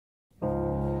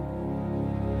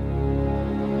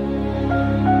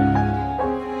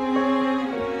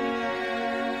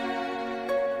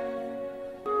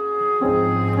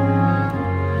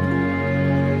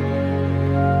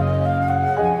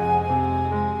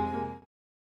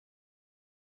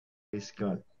Praise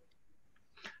God.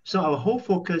 So our whole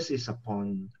focus is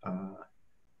upon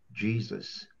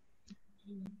Jesus.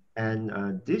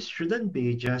 And this shouldn't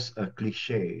be just a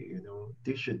cliche,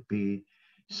 this should be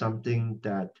something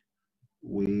that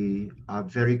we are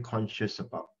very conscious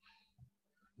about.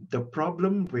 The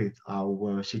problem with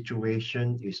our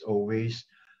situation is always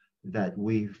that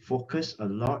we focus a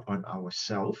lot on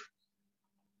ourselves.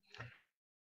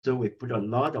 So we put a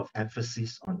lot of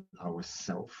emphasis on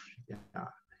ourselves. Yeah.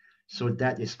 So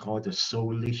that is called the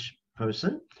soulish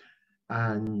person.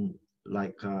 And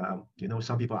like,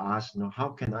 some people ask, how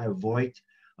can I avoid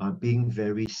being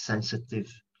very sensitive?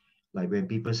 Like when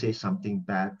people say something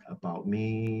bad about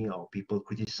me or people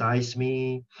criticize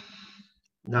me.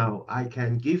 Now, I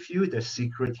can give you the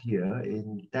secret here,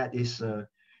 and that is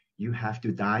you have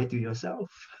to die to yourself.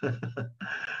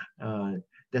 uh,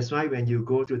 that's why when you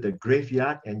go to the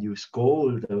graveyard and you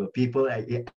scold the people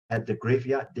at the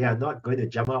graveyard, they are not going to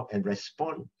jump up and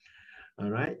respond.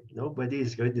 All right? Nobody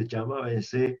is going to jump up and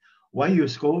say, why you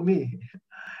scold me?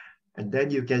 And then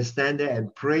you can stand there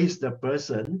and praise the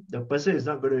person. The person is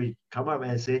not going to come up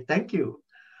and say, thank you,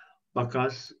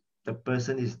 because the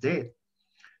person is dead.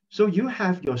 So you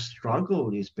have your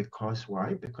struggle is because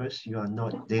why? Because you are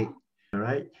not dead. All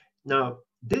right. Now,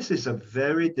 this is a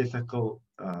very difficult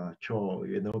chore,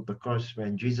 because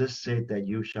when Jesus said that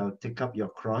you shall take up your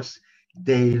cross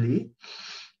daily,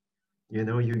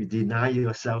 you deny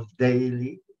yourself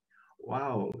daily.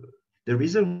 Wow. The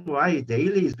reason why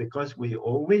daily is because we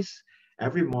always,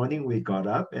 every morning we got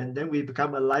up and then we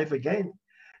become alive again.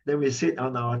 Then we sit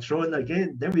on our throne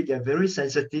again. Then we get very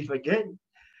sensitive again.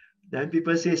 Then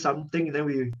people say something, then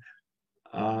we,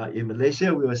 in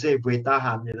Malaysia, we will say, "Buay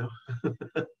tahan,"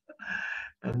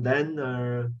 and then,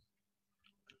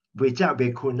 "Buay jia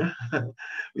buay kun,"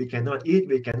 we cannot eat,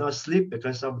 we cannot sleep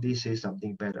because somebody says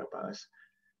something bad about us.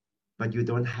 But you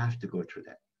don't have to go through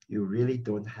that. You really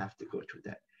don't have to go through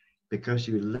that because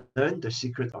you learn the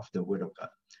secret of the Word of God.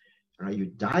 Right? You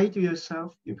die to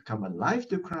yourself, you become alive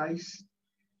to Christ,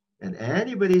 and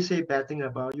anybody say bad thing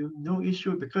about you, no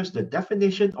issue, because the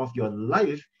definition of your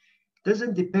life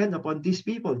doesn't depend upon these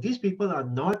people. These people are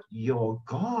not your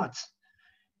gods.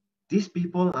 These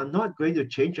people are not going to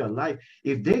change your life.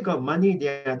 If they got money,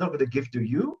 they are not going to give to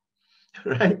you,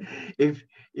 right? If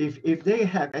they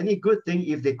have any good thing,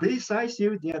 if they criticize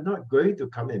you, they are not going to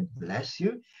come and bless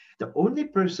you. The only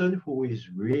person who is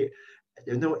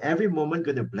every moment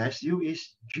going to bless you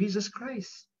is Jesus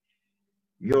Christ,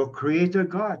 your creator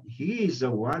God. He is the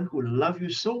one who loves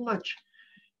you so much.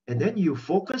 And then you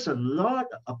focus a lot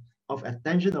of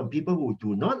attention on people who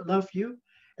do not love you,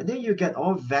 and then you get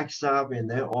all vexed up and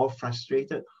then all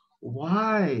frustrated.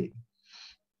 Why?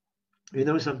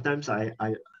 Sometimes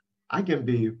I can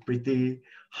be pretty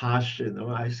harsh.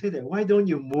 I say that, why don't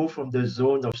you move from the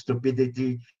zone of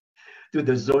stupidity to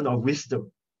the zone of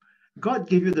wisdom? God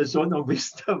gave you the zone of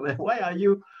wisdom, and why are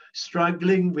you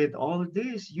struggling with all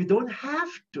this? You don't have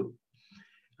to.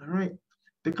 All right.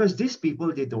 Because these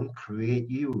people, they don't create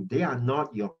you. They are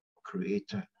not your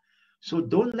creator. So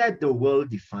don't let the world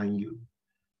define you.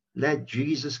 Let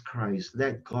Jesus Christ,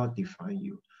 let God define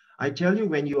you. I tell you,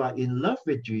 when you are in love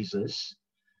with Jesus,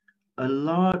 a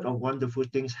lot of wonderful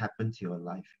things happen to your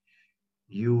life.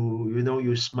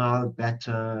 You smile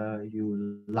better,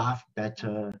 you laugh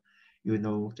better,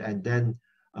 and then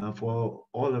for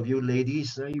all of you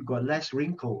ladies, you got less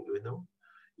wrinkle.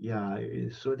 Yeah,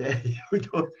 so that you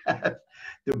don't have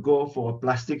to go for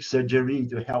plastic surgery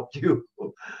to help you.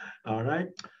 All right.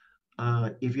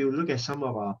 If you look at some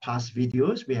of our past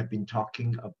videos, we have been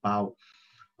talking about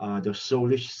the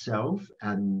soulish self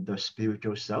and the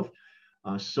spiritual self.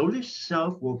 Soulish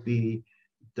self will be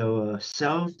the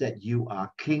self that you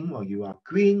are king or you are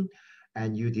queen,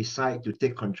 and you decide to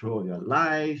take control of your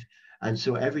life. And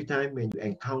so every time when you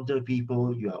encounter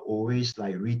people, you are always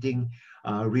like reading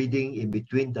in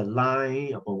between the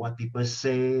line about what people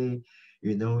say,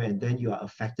 and then you are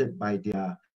affected by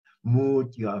their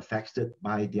mood, you are affected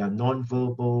by their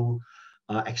non-verbal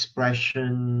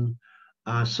expression.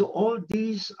 So all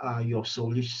these are your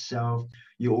soulish self.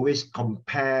 You always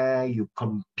compare, you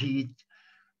compete,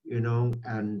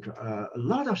 and a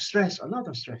lot of stress.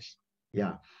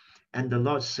 Yeah. And the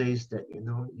Lord says that,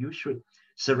 you should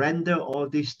surrender all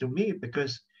this to me,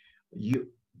 because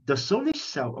the soulish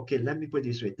self, okay, let me put it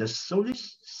this way. The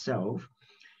soulish self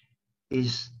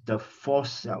is the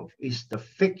false self, is the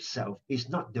fake self, is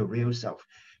not the real self.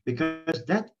 Because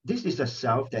this is a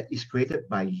self that is created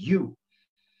by you,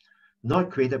 not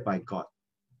created by God.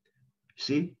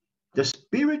 See, the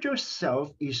spiritual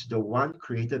self is the one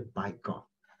created by God.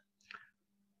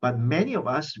 But many of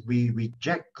us, we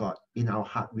reject God in our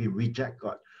heart. We reject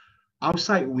God.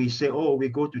 outside we say, oh, we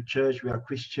go to church, we are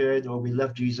Christian, or we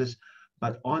love Jesus.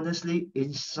 But honestly,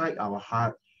 inside our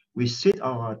heart, we sit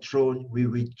on our throne, we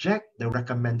reject the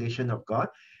recommendation of God,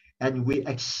 and we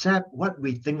accept what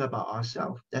we think about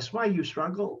ourselves. That's why you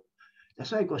struggle.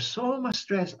 That's why I got so much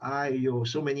stress.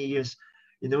 So many years,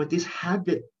 this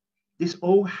habit, this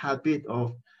old habit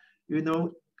of, you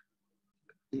know,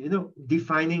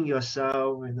 defining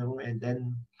yourself, and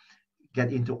then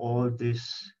get into all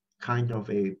this kind of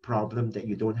a problem that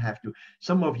you don't have to.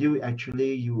 Some of you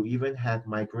actually, you even have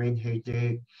migraine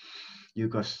headache, you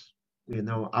got,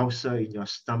 ulcer in your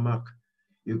stomach,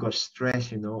 you got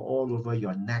stress, all over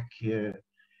your neck here.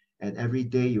 And every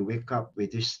day you wake up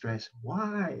with this stress.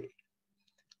 Why?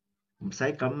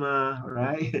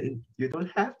 Right? You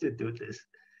don't have to do this.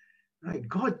 Right?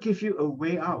 God give you a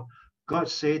way out. God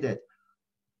say that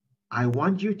I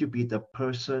want you to be the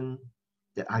person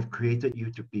that I've created you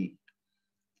to be.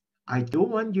 I don't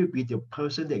want you to be the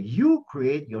person that you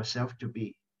create yourself to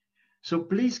be. So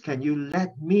please, can you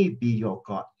let me be your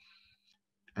God?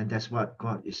 And that's what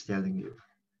God is telling you.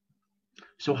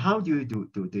 So how do you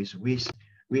do this?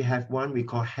 We have one we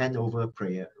call handover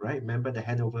prayer, right? Remember the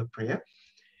handover prayer,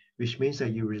 which means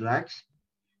that you relax,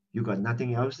 you got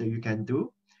nothing else that you can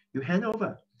do, you hand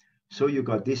over. So you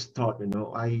got this thought,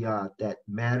 that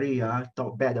Mary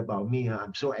talk bad about me.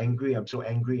 I'm so angry. I'm so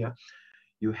angry.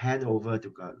 You hand over to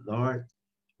God. Lord,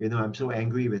 I'm so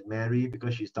angry with Mary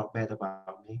because she's talked bad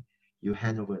about me. You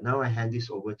hand over. Now I hand this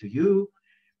over to you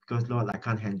because, Lord, I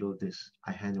can't handle this.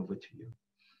 I hand over to you.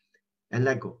 And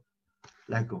let go.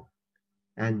 Let go.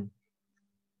 And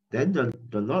then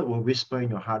the Lord will whisper in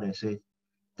your heart and say,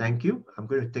 thank you. I'm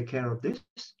going to take care of this.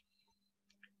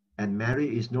 And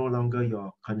Mary is no longer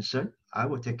your concern. I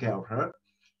will take care of her.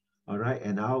 All right.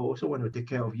 And I also want to take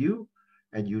care of you.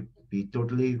 And you be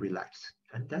totally relaxed.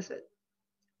 And that's it.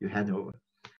 You hand over.